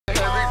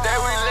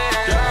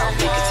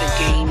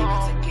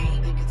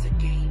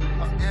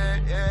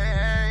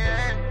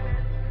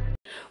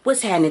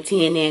What's happening,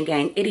 TNN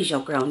gang? It is your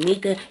girl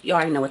Nika. You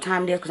already know what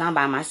time it is because I'm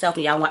by myself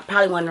and y'all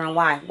probably wondering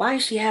why. Why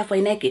is she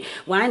halfway naked?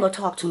 Well, I ain't gonna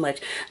talk too much.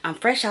 I'm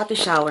fresh out the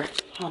shower.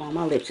 Hold on,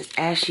 my lips is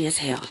ashy as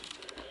hell.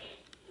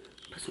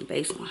 Put some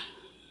bass on.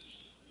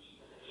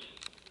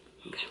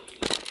 Okay.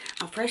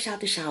 I'm fresh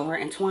out the shower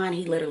and Twan,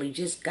 he literally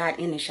just got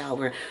in the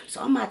shower. So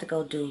I'm about to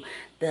go do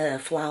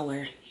the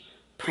flower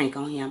prank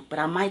on him. But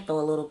I might throw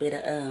a little bit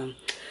of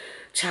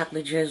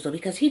chocolate drizzle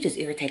because he just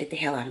irritated the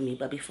hell out of me.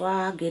 But before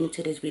I get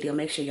into this video,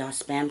 make sure y'all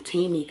spam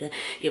Team Nika,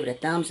 give it a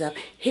thumbs up,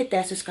 hit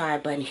that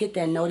subscribe button, hit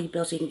that noti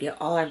bell so you can get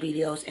all our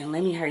videos, and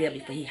let me hurry up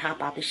before he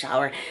hop out the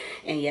shower.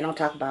 And yeah, don't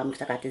talk about me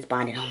because I got this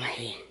bonnet on my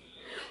head.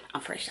 I'm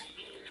fresh up.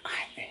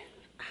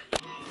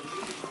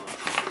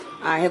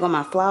 Alright, here go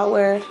my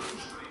flour.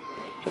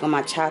 Here go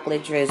my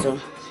chocolate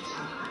drizzle.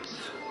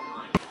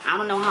 I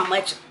don't know how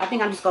much. I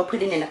think I'm just gonna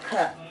put it in a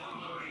cup.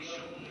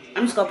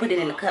 I'm just going to put it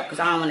in the cup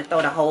because I don't want to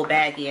throw the whole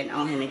bag in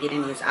on him and get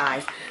in his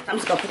eyes. So I'm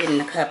just going to put it in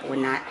the cup or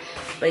not.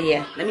 But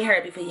yeah, let me hurry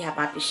up before you hop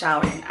out the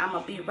shower. And I'm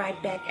going to be right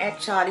back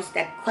at y'all. This is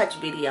that clutch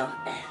video.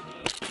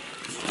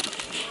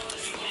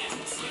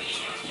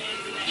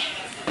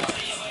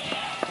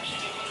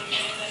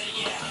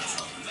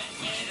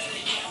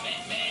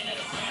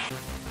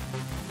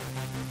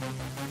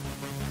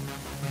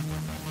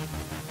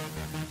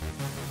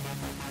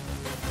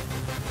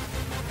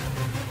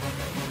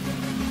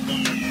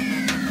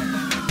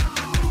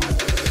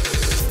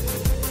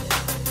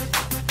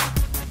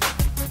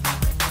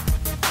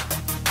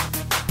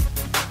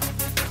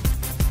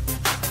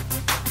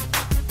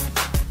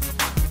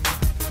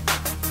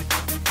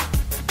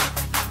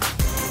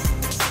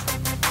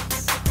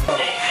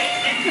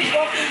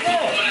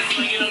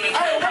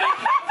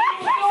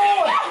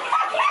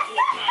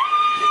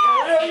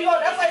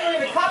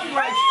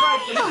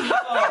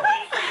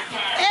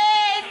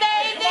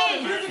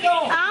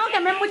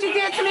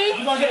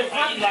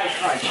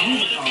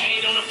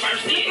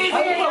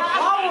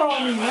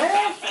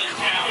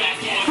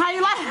 How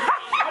you like it?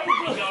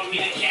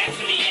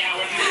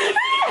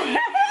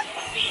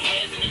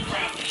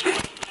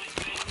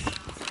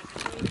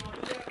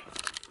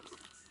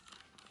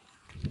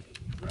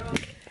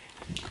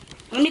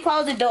 Let me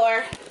close the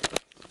door.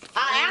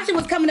 I actually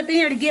was coming up in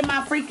here to get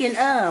my freaking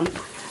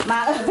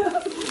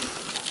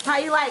how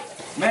you like?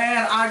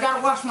 Man, I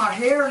gotta wash my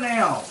hair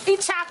now.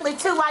 Eat chocolate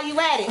too while you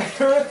at it.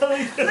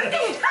 Really?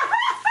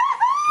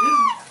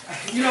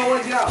 You know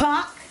what, y'all?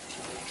 Punk.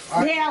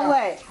 Yeah,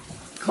 what?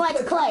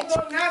 Clutch. Come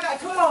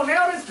on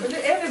now,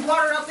 this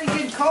water up there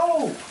getting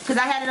cold. Cause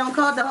I had it on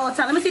cold the whole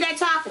time. Let me see that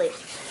chocolate.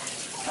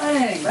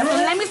 Dang, man.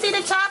 Let me see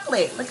the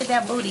chocolate. Look at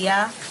that booty,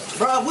 y'all.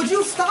 Bro, would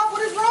you stop?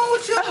 What is wrong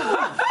with you?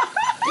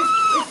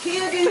 it's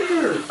kids in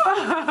here.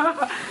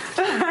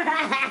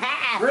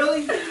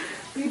 Really?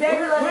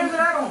 Where's it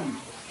at on you?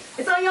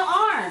 It's on your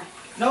arm.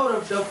 No,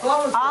 the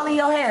flowers. All in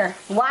your hair.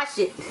 Wash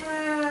it.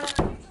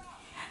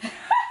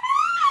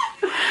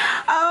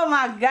 Oh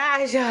my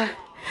gosh, y'all.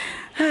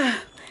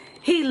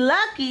 He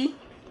lucky.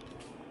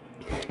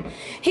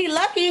 He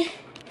lucky.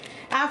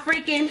 I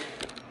freaking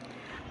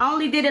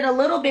only did it a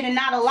little bit and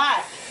not a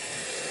lot.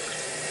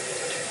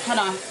 Hold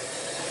on.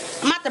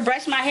 I'm about to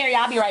brush my hair,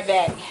 y'all. I'll be right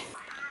back.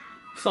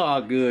 It's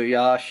all good,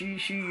 y'all. She,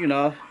 you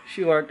know,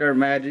 she worked her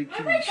magic.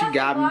 She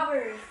got me.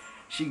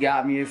 She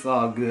got me. It's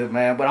all good,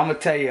 man. But I'm gonna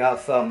tell y'all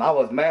something. I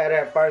was mad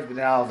at first, but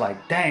then I was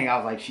like, dang. I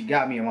was like, she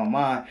got me in my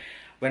mind.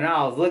 But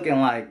now I was looking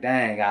like,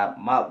 dang.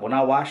 When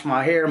I washed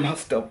my hair, my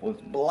stuff was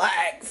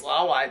black. So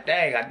I was like,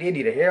 dang. I did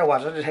need a hair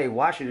wash. I just hate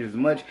washing it as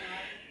much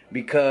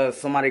because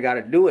somebody got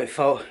to do it.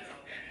 So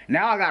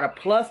now I got a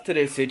plus to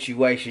this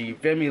situation. You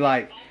feel me?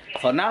 Like,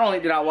 so not only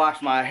did I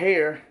wash my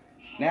hair,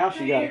 now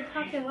she got.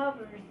 Cops and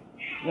robbers.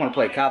 You want to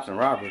play cops and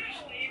robbers?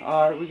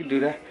 All right, we can do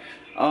that.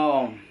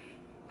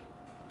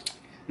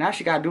 Now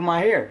she got to do my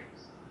hair.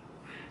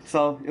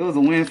 So it was a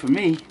win for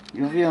me.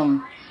 You feel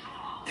me?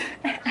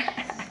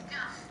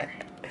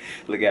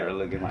 Look at her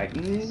looking like.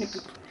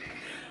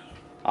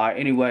 All right.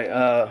 Anyway,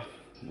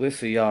 we'll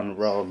see y'all on the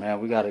road, man.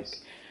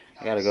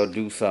 I gotta go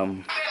do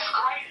something.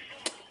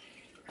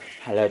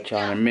 I'll let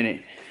y'all in a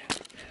minute.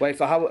 Wait.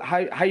 So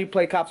how you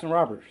play cops and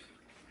robbers?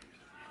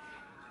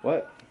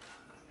 What?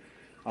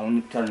 Oh, let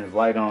me turn this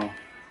light on.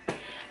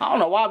 I don't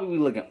know why we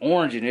looking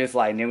orange in this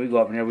light, and then we go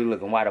up in there we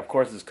looking white. Of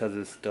course, it's because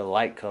it's the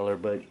light color.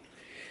 But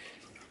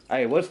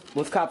hey,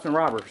 what's cops and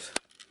robbers?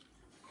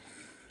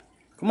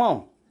 Come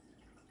on.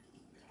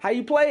 How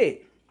you play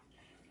it?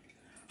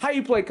 How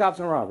you play cops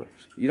and robbers?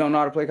 You don't know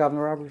how to play cops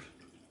and robbers?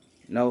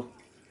 No?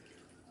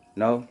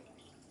 No?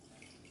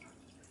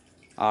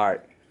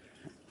 Alright.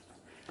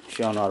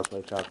 She don't know how to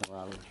play cops and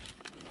robbers.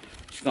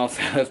 She's gonna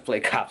say let's play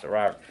cops and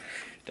robbers.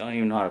 Don't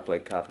even know how to play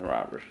cops and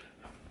robbers.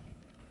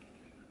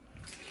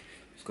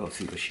 Let's go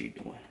see what she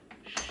doing.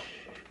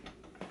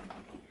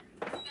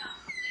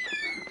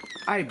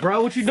 Hey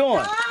bro, what you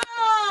doing?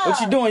 Stop! What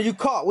you doing? You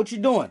caught. What you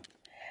doing?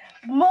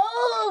 Move!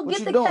 What Get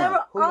you the doing?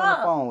 camera Who you on the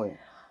off. phone with?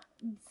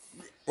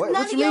 What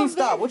None you of your mean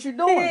stop? What you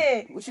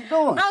doing? What you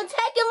doing? I'm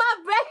taking my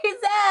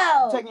braids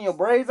out. Taking your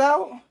braids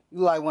out? You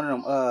like one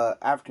of them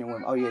African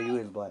women. Oh yeah, you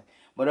is black.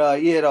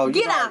 But yeah, though.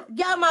 Get out.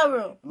 Get out of my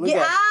room. Look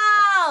Get at-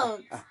 out.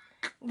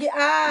 Get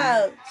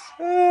out.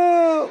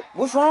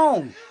 What's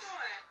wrong?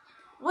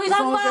 What are you What's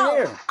talking wrong with your about?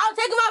 hair? I'm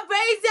taking my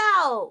braids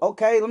out.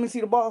 Okay, let me see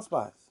the bald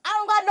spots. I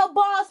don't got no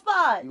bald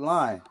spots. You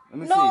lying. Let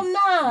me see. No, I'm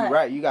not. You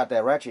right, you got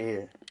that ratchet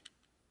hair.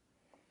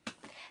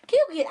 Can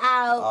you get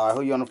out? All right,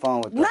 who you on the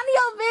phone with? None of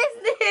your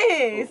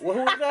business. Who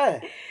is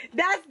that?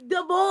 That's the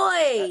That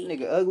boy.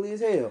 nigga ugly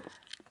as hell.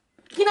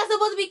 He not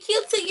supposed to be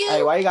cute to you.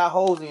 Hey, why you got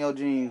holes in your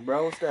jeans,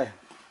 bro? What's that?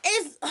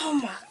 It's, oh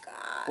my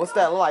God. What's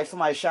that look like?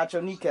 Somebody shot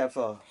your kneecaps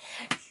off.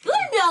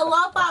 Leave me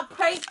alone if I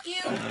prank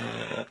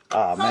you.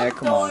 Oh, man,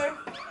 come on.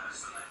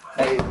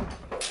 Hey.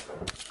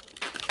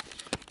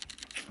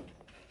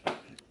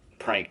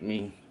 Prank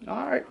me.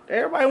 Alright.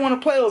 Everybody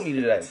want to play with me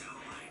today.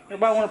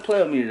 Everybody want to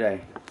play with me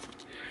today.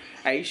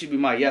 Hey, you should be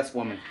my yes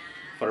woman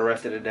for the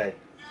rest of the day.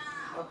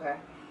 Okay.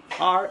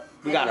 Alright.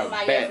 We got a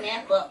my bet. yes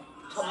man for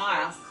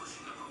tomorrow.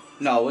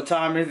 No, what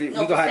time is it?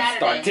 No, we gonna have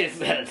to Saturday. start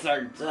this at a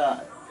certain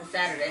time. For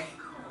Saturday.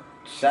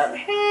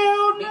 Saturday?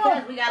 Hell no.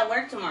 Because we gotta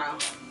work tomorrow.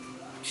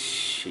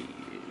 Shit,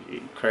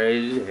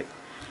 crazy.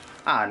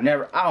 I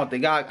don't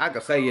think I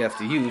could say yes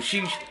to you.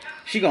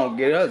 She gonna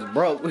get us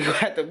broke. We gonna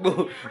have to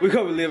move. We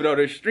gonna be living on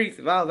the streets.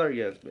 If I was her,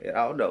 yes, man.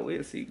 I don't know.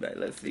 We'll see, man.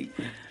 Let's see.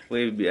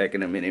 We'll be back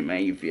in a minute,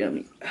 man. You feel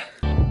me?